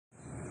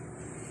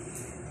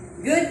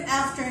Good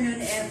afternoon,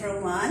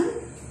 everyone.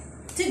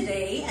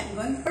 Today, I'm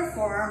going to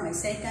perform my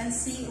second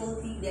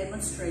COT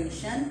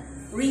demonstration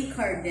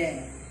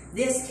recorded.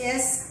 This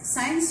is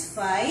Science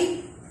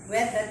 5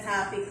 with the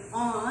topic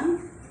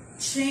on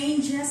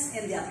changes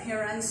in the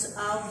appearance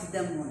of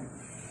the moon.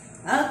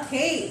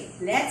 Okay,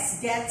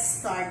 let's get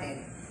started.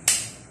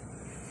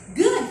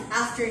 Good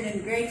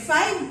afternoon, grade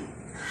 5.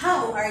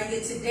 How are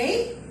you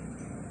today?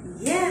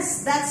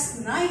 Yes, that's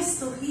nice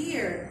to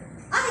hear.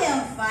 I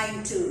am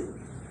fine too.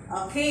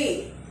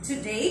 Okay,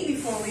 today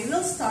before we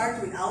will start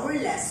with our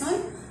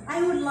lesson,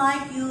 I would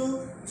like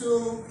you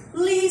to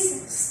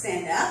please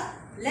stand up.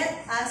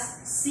 Let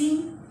us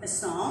sing a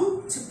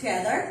song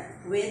together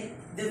with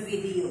the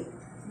video.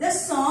 The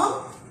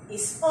song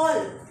is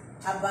all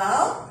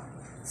about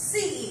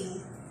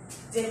seeing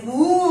the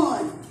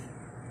moon.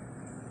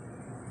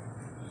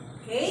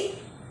 Okay,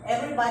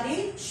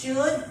 everybody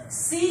should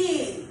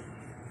sing.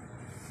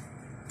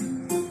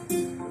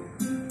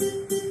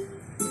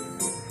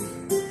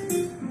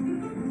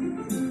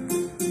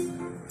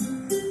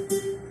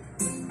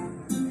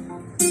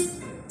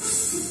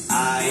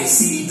 I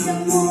see the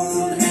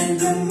moon and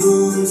the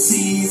moon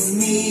sees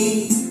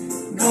me.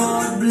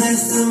 God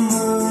bless the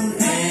moon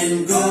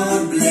and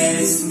God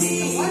bless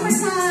me. One more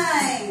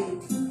time.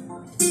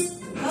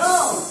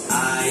 Go.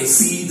 I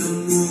see the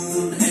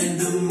moon and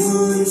the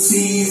moon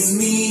sees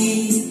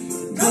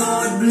me.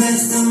 God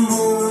bless the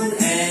moon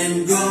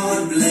and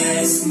God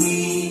bless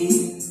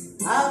me.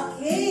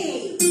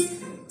 Okay.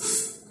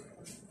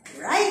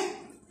 Right.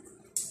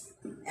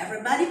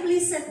 Everybody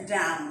please sit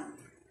down.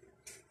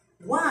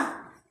 What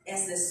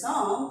is the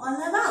song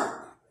all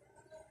about?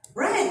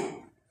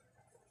 Brian?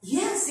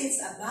 Yes, it's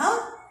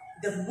about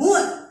the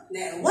moon.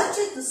 Now, I want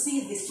you to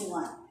see this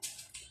one.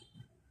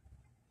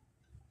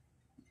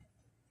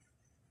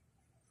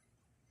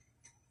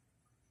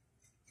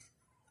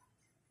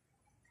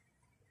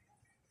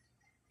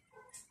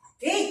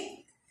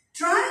 Okay,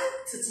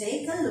 try to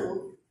take a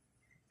look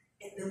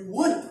at the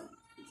moon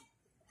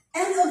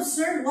and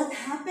observe what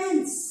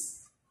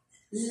happens.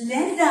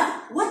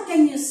 Linda, what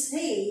can you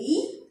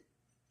say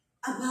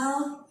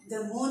about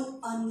the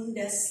moon on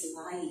the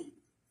slide?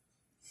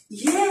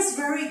 Yes,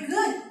 very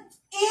good.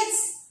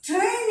 It's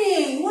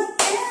turning.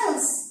 What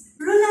else?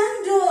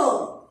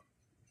 Rolando.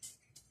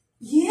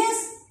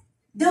 Yes,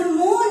 the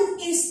moon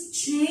is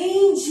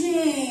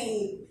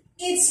changing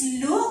its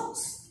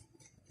looks.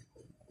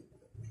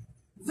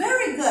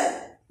 Very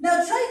good.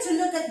 Now try to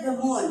look at the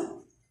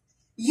moon.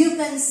 You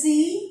can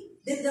see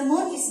that the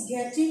moon is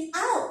getting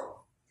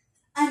out.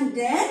 And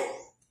then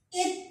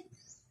it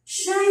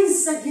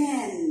shines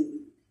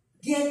again,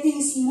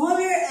 getting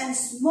smaller and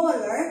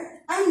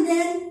smaller, and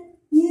then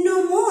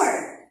no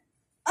more.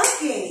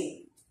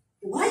 Okay,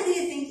 why do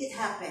you think it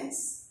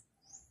happens?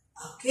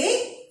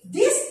 Okay,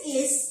 this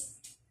is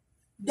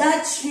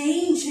the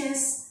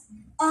changes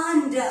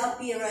on the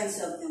appearance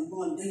of the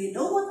moon. Do you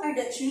know what are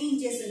the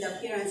changes in the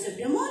appearance of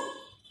the moon?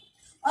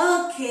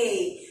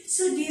 Okay,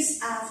 so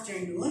this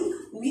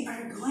afternoon, we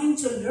are going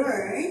to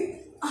learn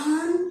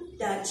on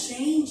the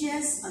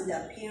changes on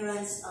the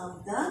appearance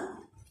of the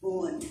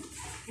moon.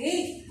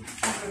 Okay,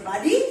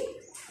 everybody,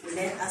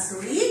 let us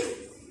read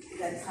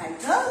the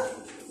title,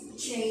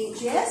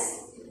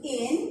 Changes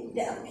in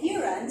the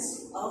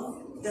Appearance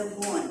of the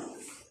Moon.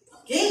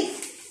 Okay,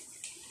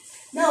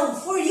 now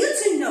for you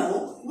to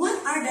know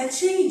what are the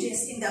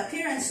changes in the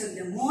appearance of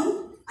the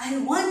moon, I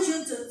want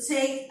you to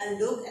take a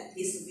look at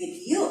this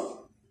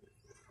video.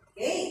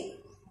 Okay.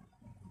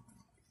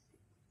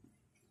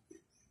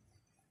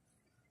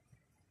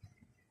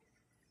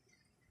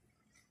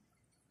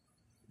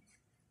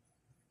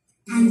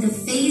 And the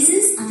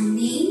phases are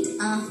named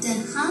after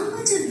how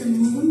much of the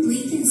moon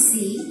we can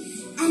see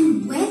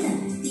and whether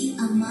the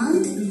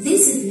amount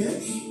visible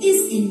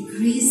is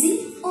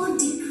increasing or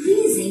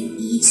decreasing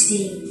each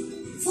day.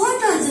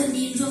 What are the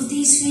names of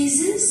these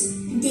phases?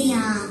 They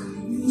are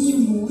new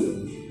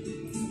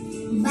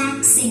moon,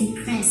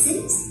 waxing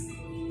crescent,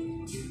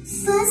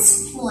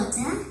 first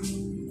quarter,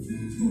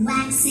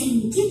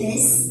 waxing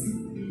gibbous,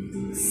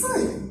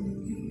 full,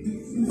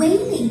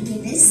 waning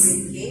gibbous,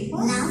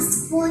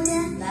 last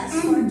quarter,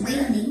 and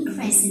waning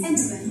crescent.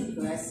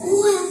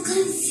 Oh, I'm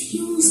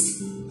confused.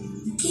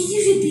 Can you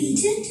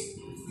repeat it?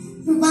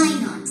 Why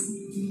not?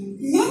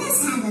 Let us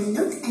have a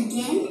look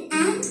again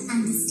and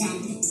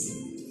understand it.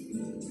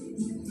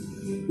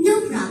 No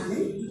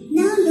problem.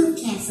 Now look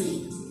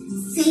carefully.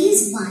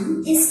 Phase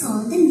 1 is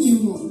called the new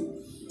moon.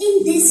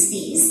 In this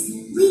phase,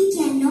 we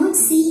cannot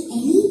see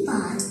any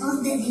part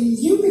of the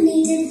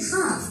illuminated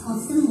half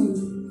of the moon.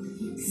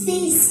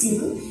 Phase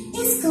 2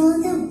 is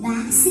called the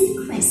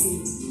waxing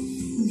crescent.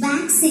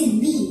 Waxing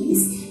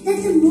means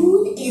that the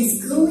moon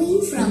is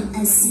going from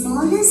a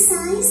smaller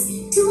size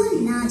to a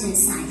larger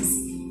size.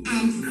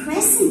 And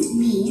crescent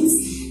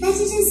means that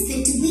it is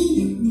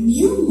between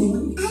new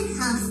moon and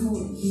half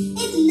moon.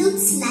 It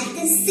looks like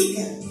a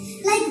sickle,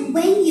 like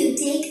when you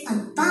take a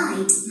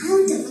bite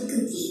out of a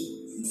cookie.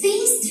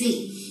 Phase 3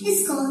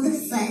 is called the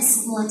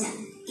first quarter.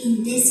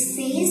 In this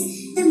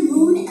phase, the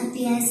moon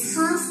appears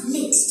half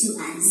lit to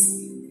us.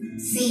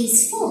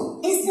 Phase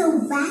 4 is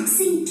the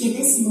waxing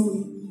gibbous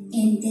moon.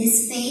 In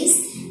this phase,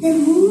 the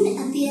moon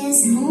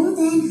appears more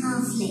than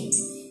half lit.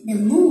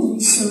 The moon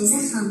shows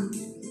a hump.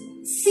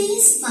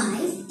 Phase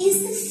 5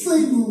 is the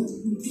full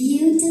moon,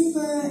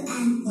 beautiful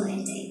and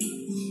poetic.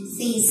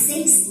 Phase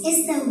 6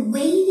 is the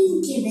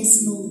waning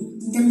gibbous moon.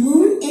 The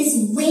moon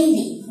is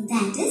waning,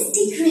 that is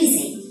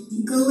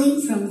decreasing,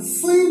 going from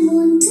full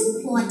moon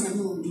to quarter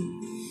moon.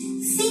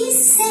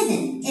 Phase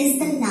 7 is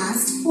the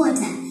last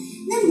quarter.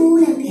 The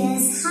moon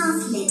appears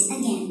half lit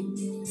again.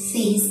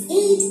 Phase 8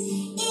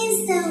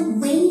 is the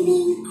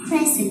waning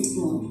crescent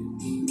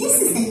moon. This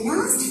is the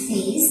last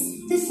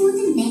phase before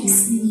the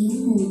next new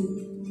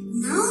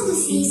moon. Now the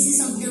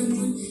phases of the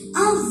moon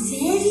are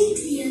very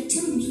clear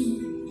to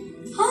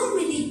me. How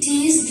many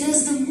days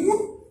does the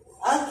moon?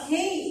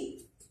 Okay,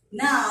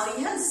 now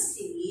you have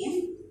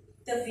seen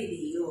the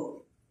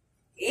video.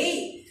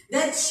 Okay, the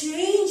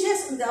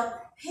changes in the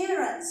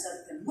appearance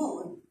of the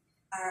moon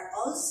are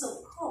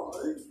also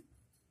called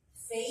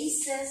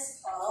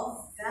phases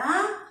of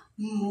the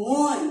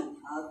moon.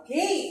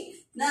 Okay,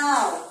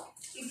 now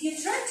if you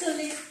try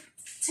to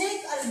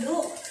take a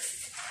look,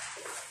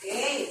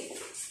 okay,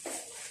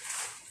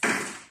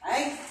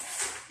 right,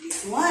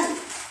 this one.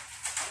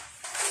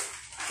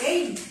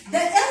 Okay,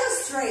 the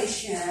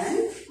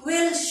illustration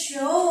will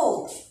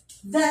show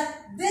that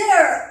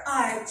there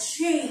are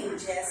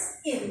changes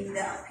in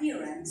the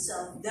appearance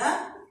of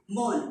the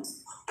moon.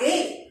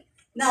 Okay,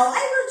 now I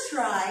will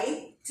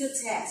try to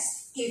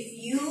test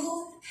if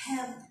you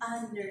have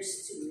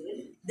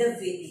understood the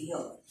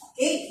video.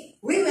 Okay,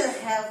 we will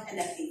have an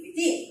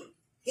activity.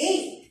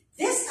 Okay,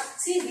 this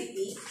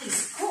activity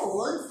is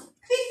called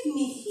Pick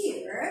Me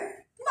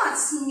Here,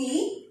 Match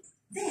Me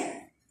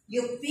There.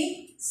 You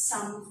pick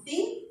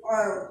something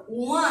or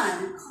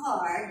one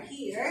card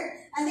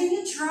here, and then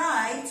you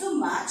try to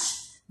match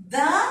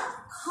the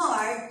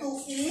card to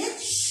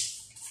its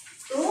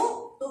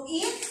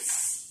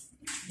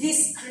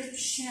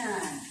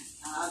description.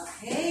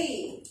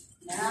 Okay,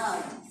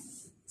 now,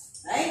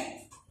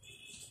 right?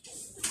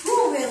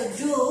 Who will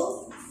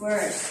do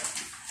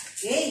first?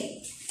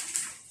 Okay.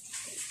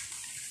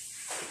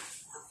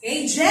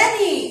 Okay,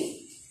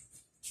 Jenny,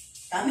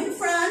 come in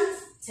front,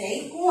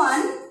 take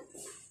one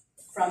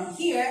from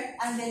here,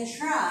 and then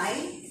try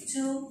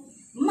to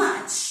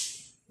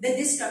match the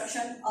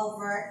description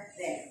over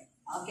there.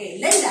 Okay,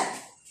 Linda.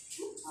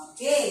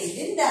 Okay,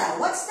 Linda,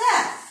 what's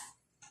that?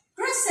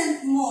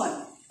 Crescent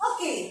moon.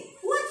 Okay,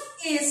 what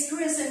is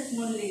crescent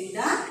moon,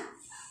 Linda?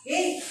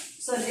 Okay,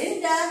 so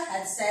Linda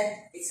had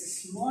said it's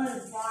a small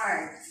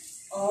part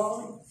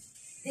of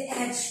the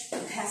edge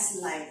that has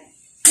light.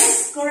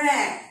 Yes,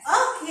 correct.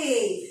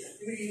 Okay,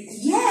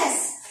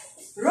 yes.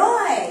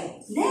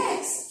 Roy,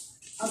 next.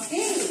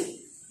 Okay.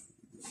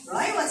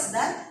 Roy, what's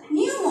that?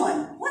 New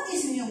moon. What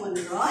is new moon,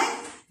 Roy?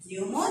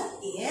 New moon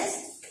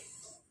is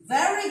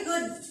very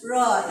good,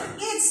 Roy.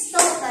 It's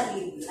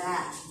totally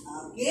black.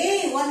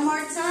 Okay, one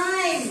more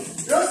time.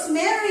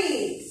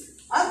 Rosemary.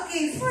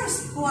 Okay,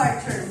 first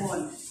quarter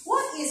moon.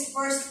 What is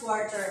first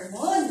quarter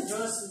moon,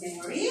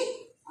 Rosemary?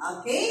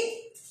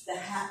 Okay, the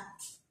half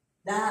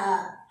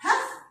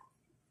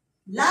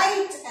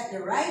light at the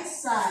right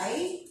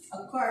side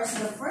occurs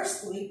the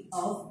first week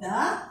of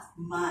the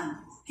month.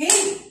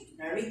 Okay,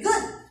 very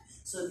good.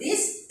 So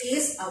this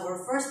is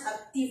our first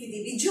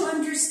activity. Did you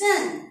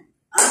understand?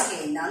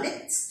 Okay, now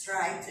let's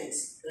try to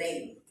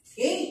explain.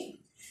 Okay,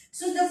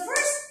 so the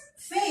first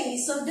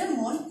phase of the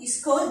moon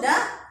is called the,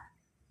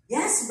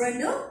 yes,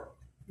 Brando?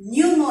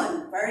 New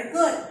moon. Very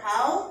good.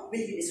 How will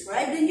you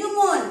describe the new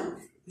moon?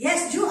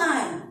 Yes,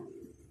 Juan.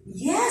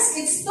 Yes,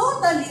 it's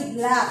totally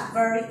black.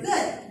 Very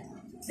good.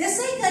 The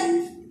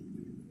second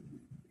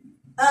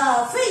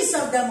phase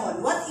of the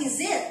moon, what is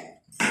it?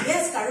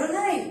 Yes,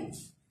 Caroline.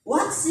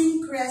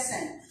 Waxing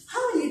crescent. How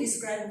will you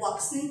describe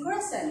waxing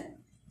crescent?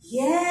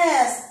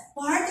 Yes,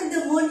 part of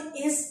the moon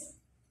is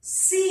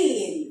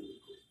seen.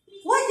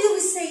 Why do we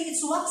say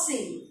it's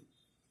waxing?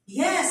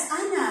 Yes,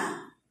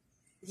 Anna.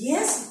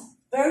 Yes,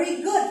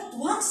 very good.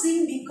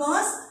 Waxing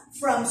because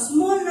from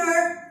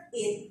smaller,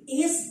 it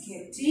is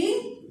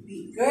getting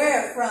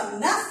bigger.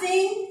 From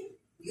nothing,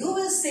 you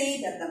will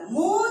say that the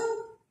moon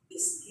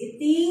is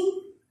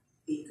getting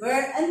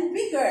bigger and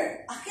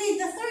bigger. Okay,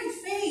 the third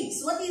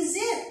phase, what is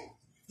it?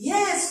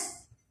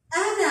 Yes,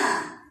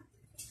 Anna.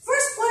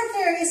 First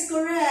quarter is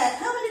correct.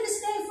 How will you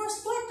describe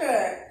first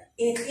quarter?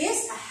 It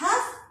is a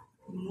half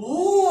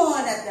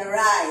moon at the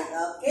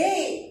right.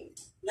 Okay.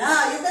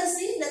 Now, you can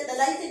see that the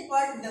lighted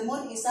part of the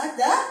moon is at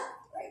the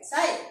right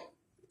side.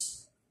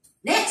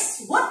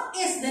 Next, what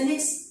is the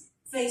next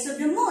phase of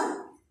the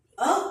moon?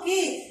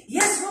 Okay.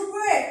 Yes,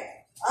 Rupert.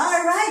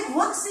 All right.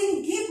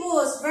 Waxing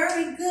gibbous.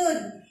 Very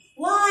good.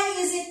 Why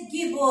is it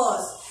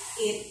gibbous?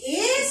 It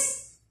is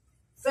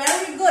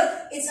very good.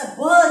 It's a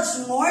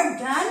bulge more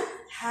than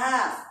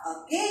half.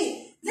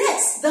 Okay.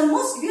 Next, the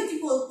most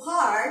beautiful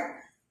part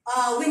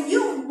when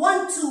you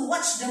want to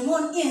watch the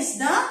moon is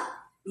the,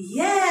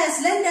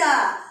 yes,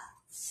 Linda,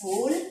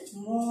 full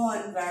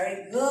moon.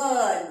 Very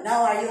good.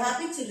 Now, are you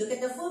happy to look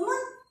at the full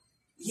moon?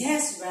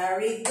 Yes,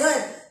 very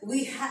good.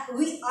 We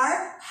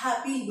are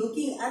happy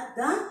looking at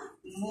the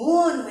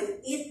moon when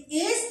it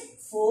is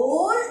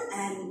full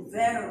and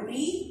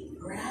very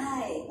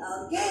bright.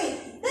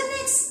 Okay, the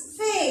next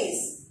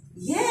phase.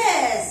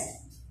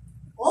 Yes.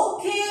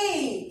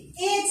 Okay,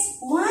 it's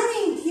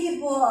waning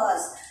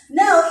gibbous.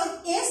 Now,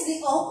 it is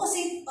the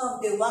opposite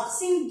of the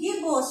waxing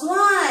gibbous.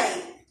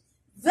 Why?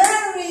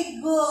 Very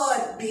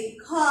good,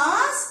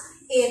 because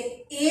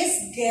it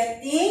is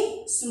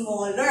getting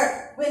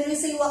smaller. When we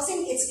say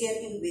waxing, it's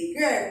getting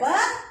bigger.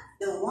 But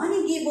the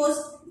waning gibbous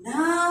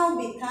now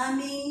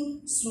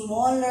becoming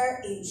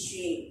smaller in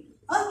shape.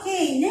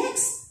 Okay,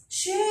 next,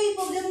 shape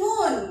of the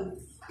moon.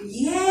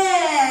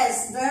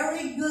 Yes,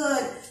 very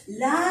good.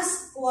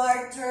 Last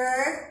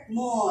quarter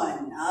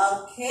moon.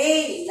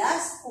 Okay,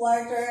 last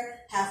quarter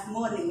half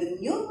moon. When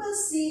you will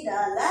see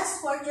the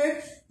last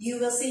quarter, you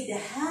will see the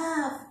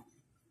half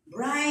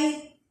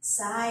bright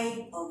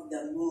side of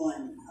the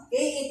moon.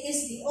 Okay, it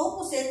is the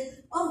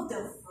opposite of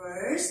the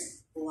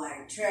first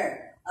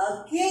quarter.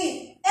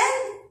 Okay,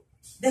 and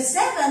the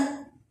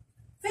second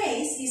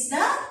phase is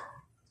the,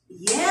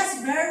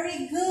 yes,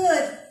 very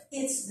good.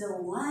 It's the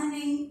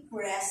waning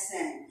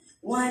crescent.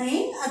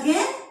 Waning,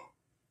 again,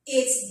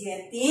 it's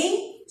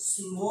getting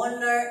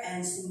smaller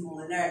and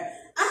smaller.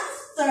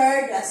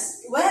 After the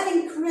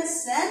waning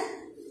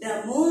crescent,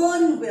 the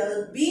moon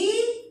will be,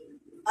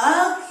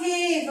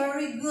 okay,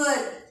 very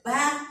good,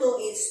 back to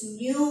its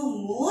new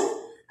moon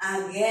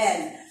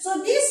again.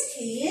 So this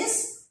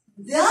is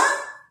the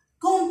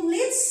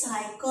complete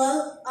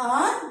cycle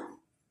on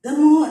the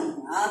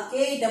moon.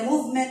 Okay, the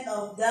movement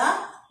of the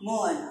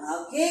moon.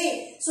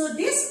 Okay, so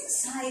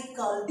this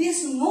cycle,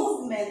 this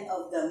movement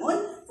of the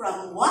moon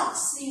from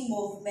waxing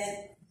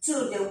movement to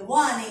the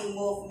waning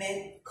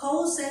movement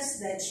causes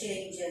the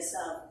changes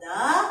of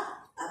the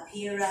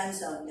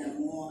appearance of the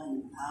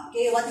moon.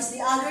 Okay, what is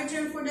the other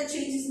term for the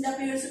changes in the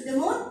appearance of the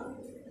moon?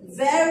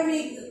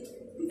 Very good.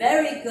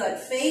 Very good.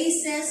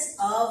 Phases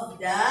of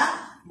the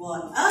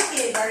moon.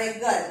 Okay, very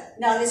good.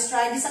 Now let's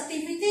try this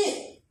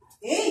activity.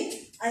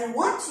 Okay, I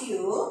want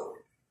you,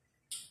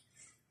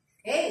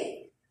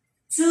 okay,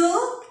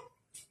 to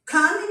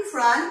come in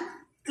front,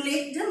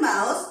 click the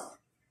mouse,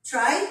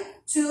 try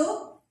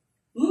to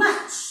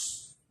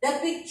match the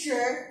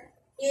picture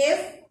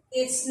if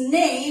its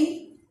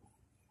name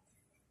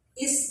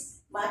is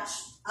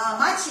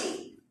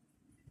matching.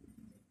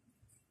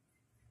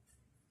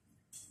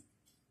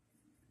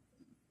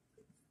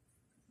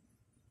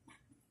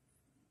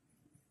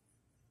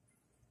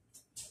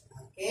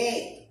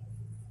 Okay.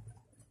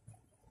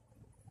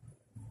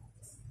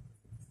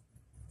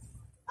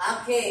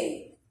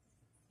 Okay.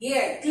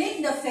 Here,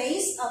 click the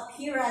face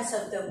appearance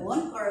of the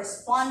moon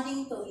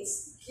corresponding to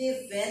its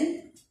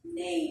given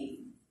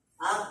name.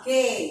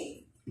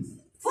 Okay.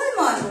 Full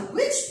moon,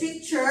 which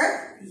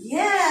picture?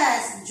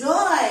 Yes,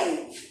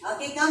 Joy.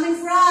 Okay, come in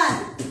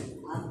front.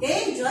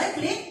 Okay, Joy,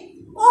 click.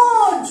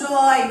 Oh,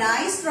 Joy,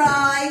 nice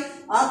try.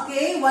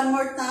 Okay, one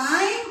more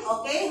time.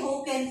 Okay,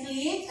 who can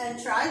click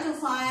and try to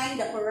find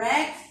the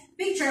correct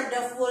picture of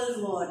the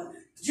full moon?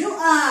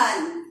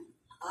 Juan.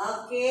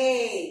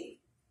 Okay.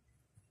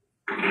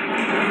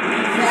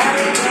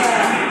 Very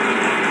good.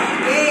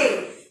 Okay,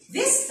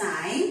 this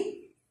time,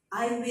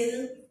 I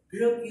will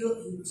group you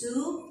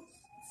into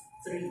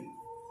 3.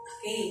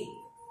 Okay,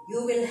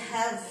 you will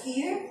have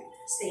here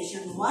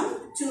station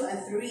 1, 2,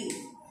 and 3.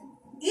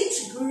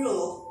 Each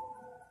group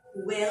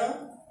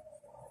will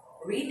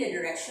read the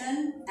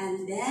direction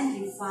and then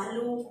you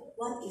follow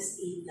what is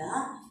in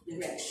the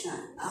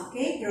direction.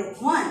 Okay,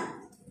 group 1,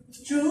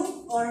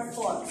 true or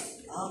false.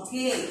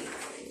 Okay,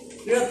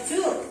 group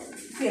 2,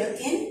 fill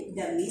in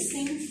the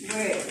missing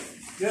word.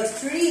 Group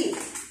 3,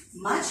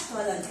 match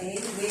column A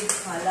with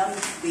column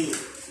B.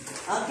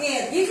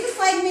 Okay, I'll give you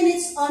 5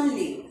 minutes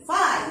only.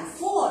 5,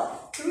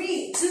 4,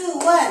 3, 2,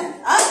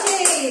 1.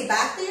 Okay,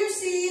 back to your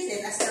seat.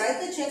 Let us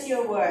try to check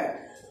your word.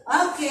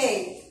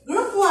 Okay,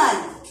 group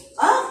 1.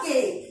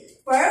 Okay,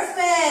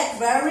 perfect.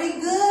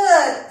 Very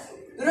good.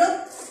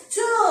 Group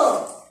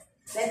 2.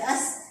 Let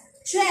us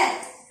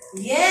check.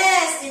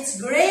 Yes,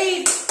 it's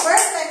great.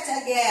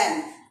 Perfect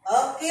again.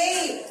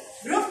 Okay,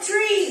 group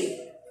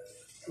 3.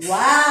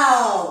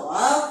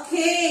 Wow.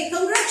 Okay,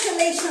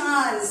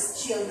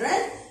 congratulations,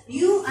 children.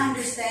 You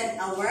understand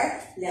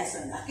our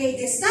lesson. Okay,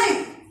 this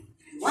time,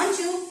 I want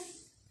you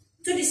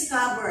to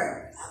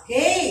discover.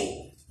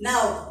 Okay,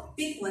 now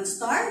pick one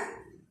star.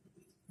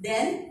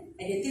 Then,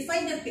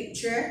 identify the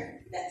picture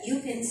that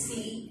you can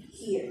see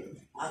here.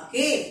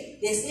 Okay,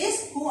 this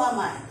is Who Am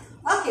I?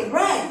 Okay,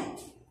 Brian.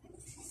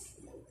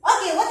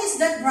 Okay, what is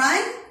that,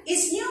 Brian?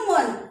 It's new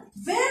moon.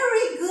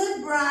 Very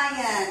good,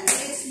 Brian.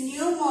 It's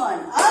new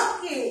moon.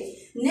 Okay,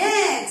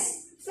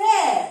 next,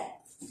 Fair.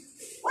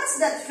 What's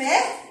that,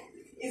 Fair?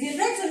 If you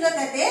try to look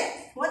at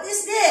it, what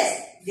is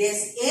this?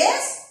 This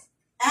is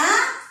a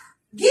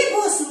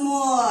gibbous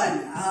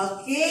moon.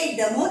 Okay,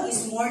 the moon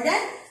is more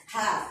than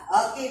half.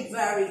 Okay,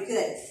 very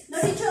good.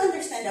 Now, did you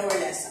understand our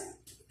lesson?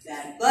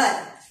 Very good.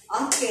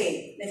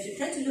 Okay, if you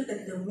try to look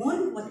at the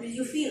moon, what will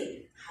you feel?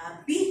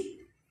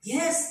 Happy?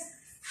 Yes.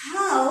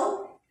 How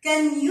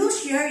can you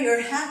share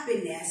your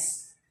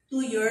happiness to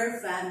your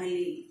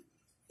family?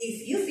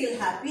 If you feel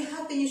happy,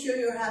 how can you share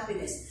your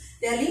happiness?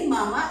 Telling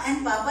Mama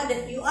and Papa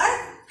that you are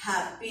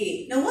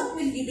happy. Now, what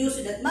will you do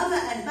so that Mama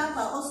and Papa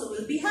also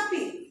will be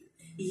happy?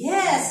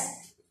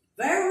 Yes,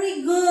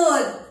 very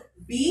good.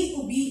 Be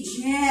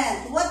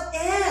obedient. What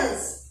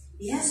else?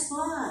 Yes,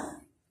 Paul.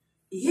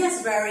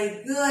 Yes,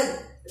 very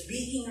good.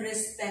 Being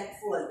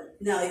respectful.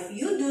 Now, if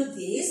you do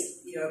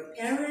this, your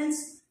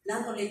parents,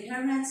 not only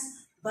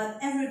parents, but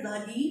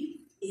everybody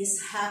is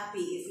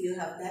happy if you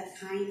have that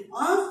kind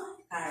of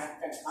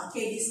character.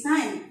 Okay, this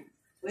time,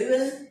 we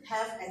will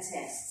have a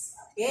test.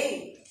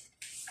 Okay.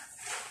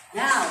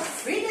 Now,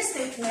 read the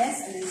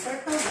statements and then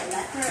circle the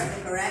letter of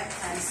the correct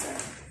answer.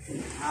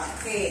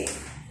 Okay.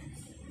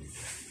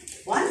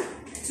 1,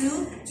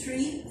 2,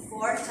 3,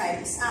 4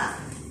 times up.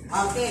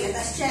 Okay, let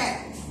us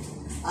check.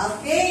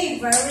 Okay,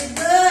 very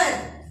good.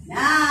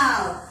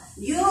 Now,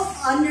 you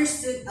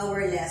understood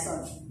our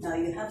lesson. Now,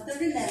 you have to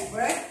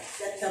remember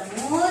that the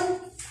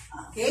moon,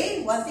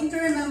 okay, one thing to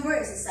remember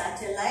is a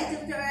satellite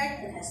of the earth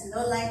and has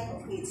no light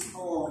of its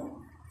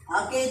own.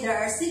 Okay, there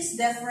are 6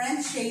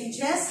 different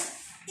changes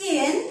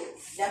in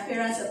the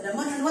appearance of the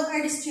moon. And what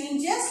are these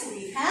changes?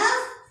 We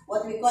have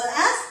what we call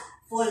as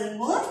full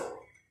moon,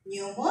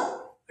 new moon,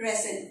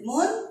 crescent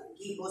moon,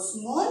 gibbous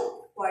moon,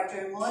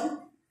 quarter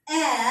moon,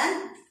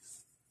 and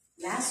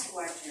last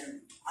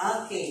quarter.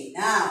 Okay,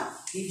 now,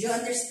 did you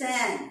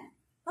understand?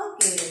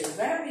 Okay,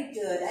 very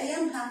good. I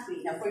am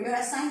happy. Now, for your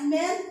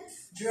assignment,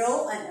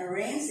 draw and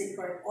arrange in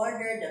correct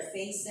order the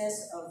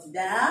faces of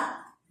the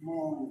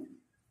moon.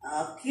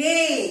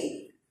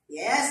 Okay.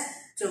 Yes.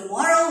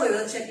 Tomorrow, we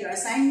will check your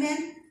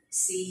assignment.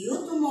 See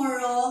you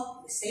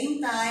tomorrow, the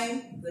same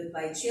time.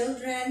 Goodbye,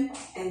 children.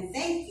 And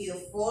thank you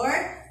for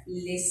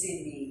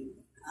listening.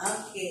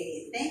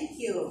 Okay, thank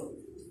you.